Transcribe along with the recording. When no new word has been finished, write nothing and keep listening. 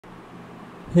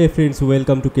Hey friends,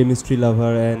 welcome to Chemistry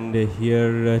Lover, and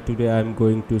here today I am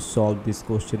going to solve this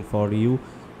question for you.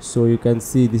 So you can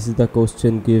see this is the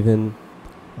question given.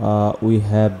 We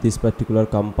have this particular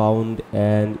compound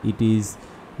and it is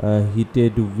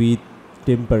heated with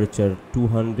temperature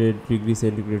 200 degrees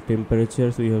centigrade temperature.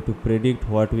 So you have to predict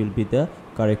what will be the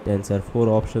correct answer. Four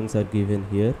options are given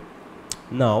here.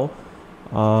 Now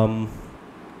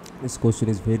this question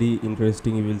is very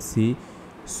interesting, you will see.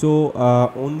 So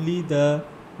only the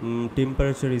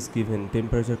temperature is given,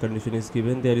 temperature condition is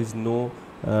given, there is no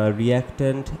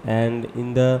reactant, and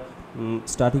in the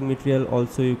starting material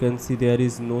also you can see there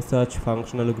is no such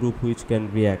functional group which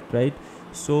can react, right?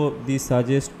 So this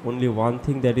suggests only one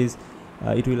thing, that is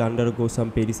it will undergo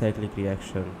some pericyclic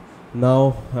reaction.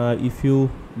 Now if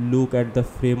you look at the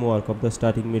framework of the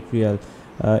starting material,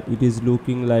 it is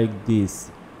looking like this.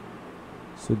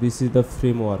 So this is the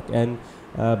framework, and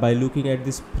by looking at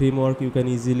this framework you can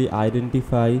easily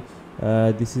identify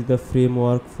this is the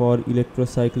framework for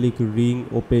electrocyclic ring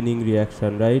opening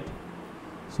reaction, right?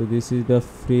 So this is the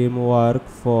framework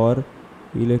for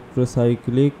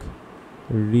electrocyclic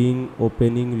ring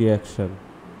opening reaction.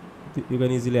 You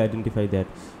can easily identify that.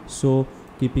 So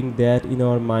keeping that in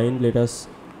our mind, let us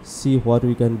see what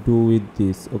we can do with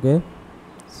this. Okay,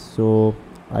 so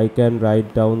I can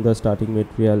write down the starting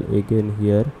material again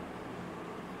here.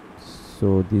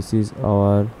 So this is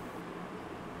our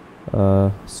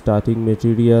starting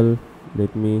material.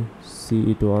 Let me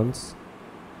see it once.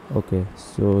 Okay,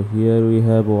 so here we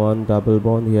have one double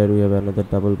bond, here we have another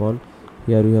double bond,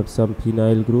 here we have some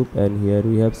phenyl group, and here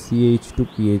we have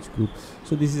CH2PH group.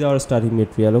 So this is our starting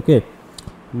material. Okay,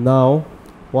 now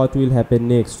what will happen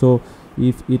next? So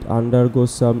if it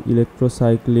undergoes some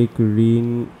electrocyclic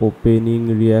ring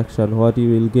opening reaction, what you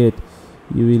will get?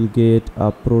 You will get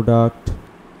a product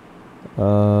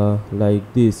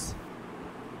like this.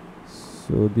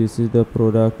 So this is the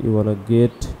product you wanna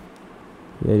get.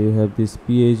 Here you have this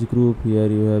pH group, here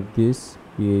you have this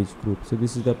pH group. So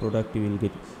this is the product you will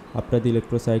get after the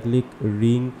electrocyclic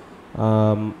ring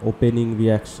opening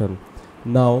reaction.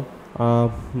 Now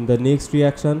the next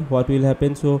reaction, what will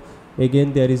happen? So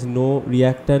again there is no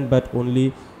reactant, but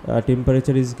only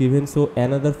temperature is given, so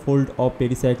another fold of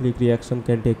pericyclic reaction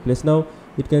can take place. Now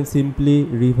it can simply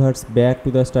reverse back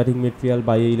to the starting material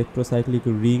by a electrocyclic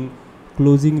ring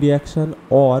closing reaction,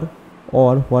 or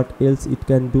what else it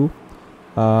can do?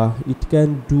 It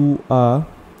can do a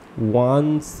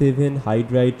 1,7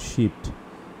 hydride shift.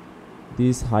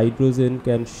 This hydrogen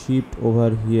can shift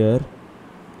over here.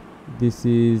 This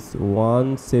is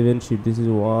 1,7 shift. This is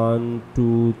 1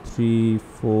 2 3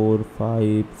 4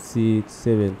 5 6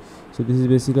 7. So this is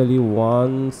basically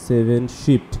 1,7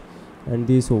 shift, and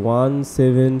this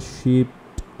 1,7 shift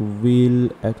will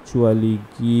actually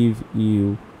give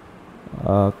you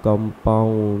a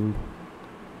compound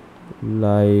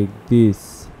like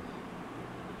this.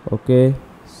 Okay,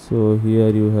 so here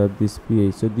you have this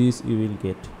pH, so this you will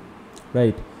get,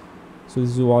 right? So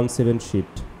this is 1,7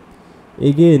 shift.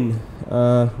 Again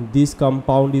this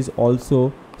compound is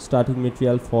also starting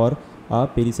material for a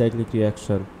pericyclic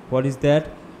reaction. What is that?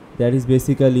 That is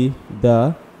basically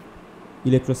the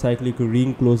electrocyclic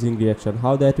ring closing reaction.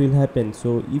 How that will happen?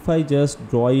 So if I just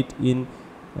draw it in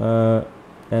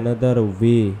another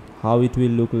way, how it will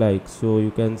look like. So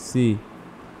you can see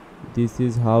this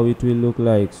is how it will look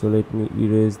like. So let me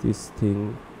erase this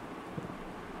thing.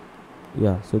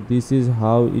 Yeah, so this is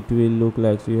how it will look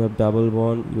like. So you have double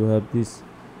bond, you have this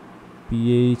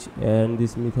pH and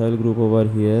this methyl group over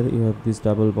here, you have this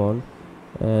double bond,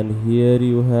 and here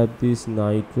you have this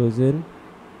nitrogen,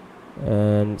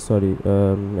 and sorry,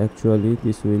 actually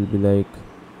this will be like,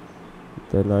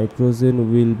 the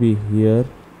nitrogen will be here,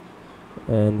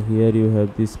 and here you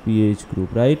have this pH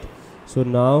group, right? So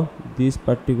now this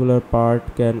particular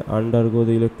part can undergo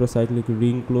the electrocyclic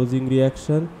ring closing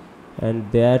reaction,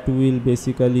 and that will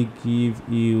basically give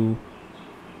you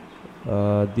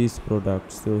this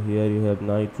product. So here you have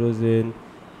nitrogen,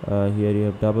 here you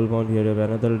have double bond, here you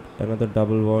have another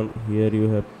double bond, here you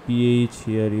have pH,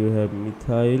 here you have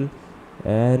methyl,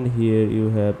 and here you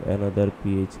have another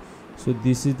pH. So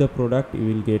this is the product you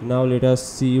will get. Now let us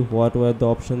see what were the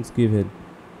options given.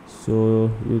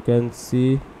 So you can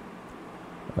see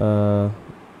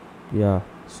yeah,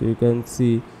 so you can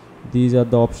see these are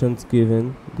the options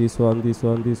given, this one, this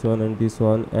one, this one, and this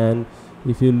one. And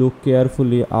if you look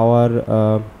carefully,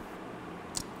 our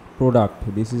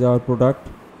product, this is our product.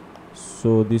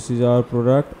 So this is our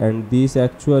product, and this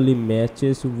actually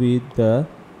matches with the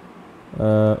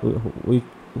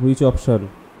which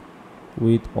option?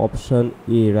 With option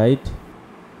A, right?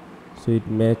 So it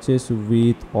matches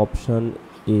with option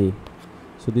A.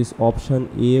 So this option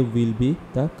A will be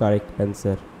the correct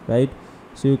answer, right?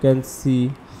 So you can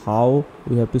see how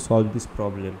we have to solve this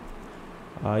problem.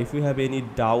 If you have any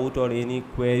doubt or any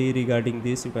query regarding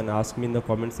this, you can ask me in the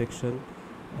comment section.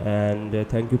 And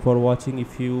thank you for watching.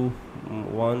 If you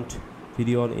want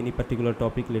video on any particular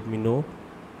topic, let me know.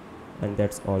 And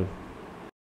that's all.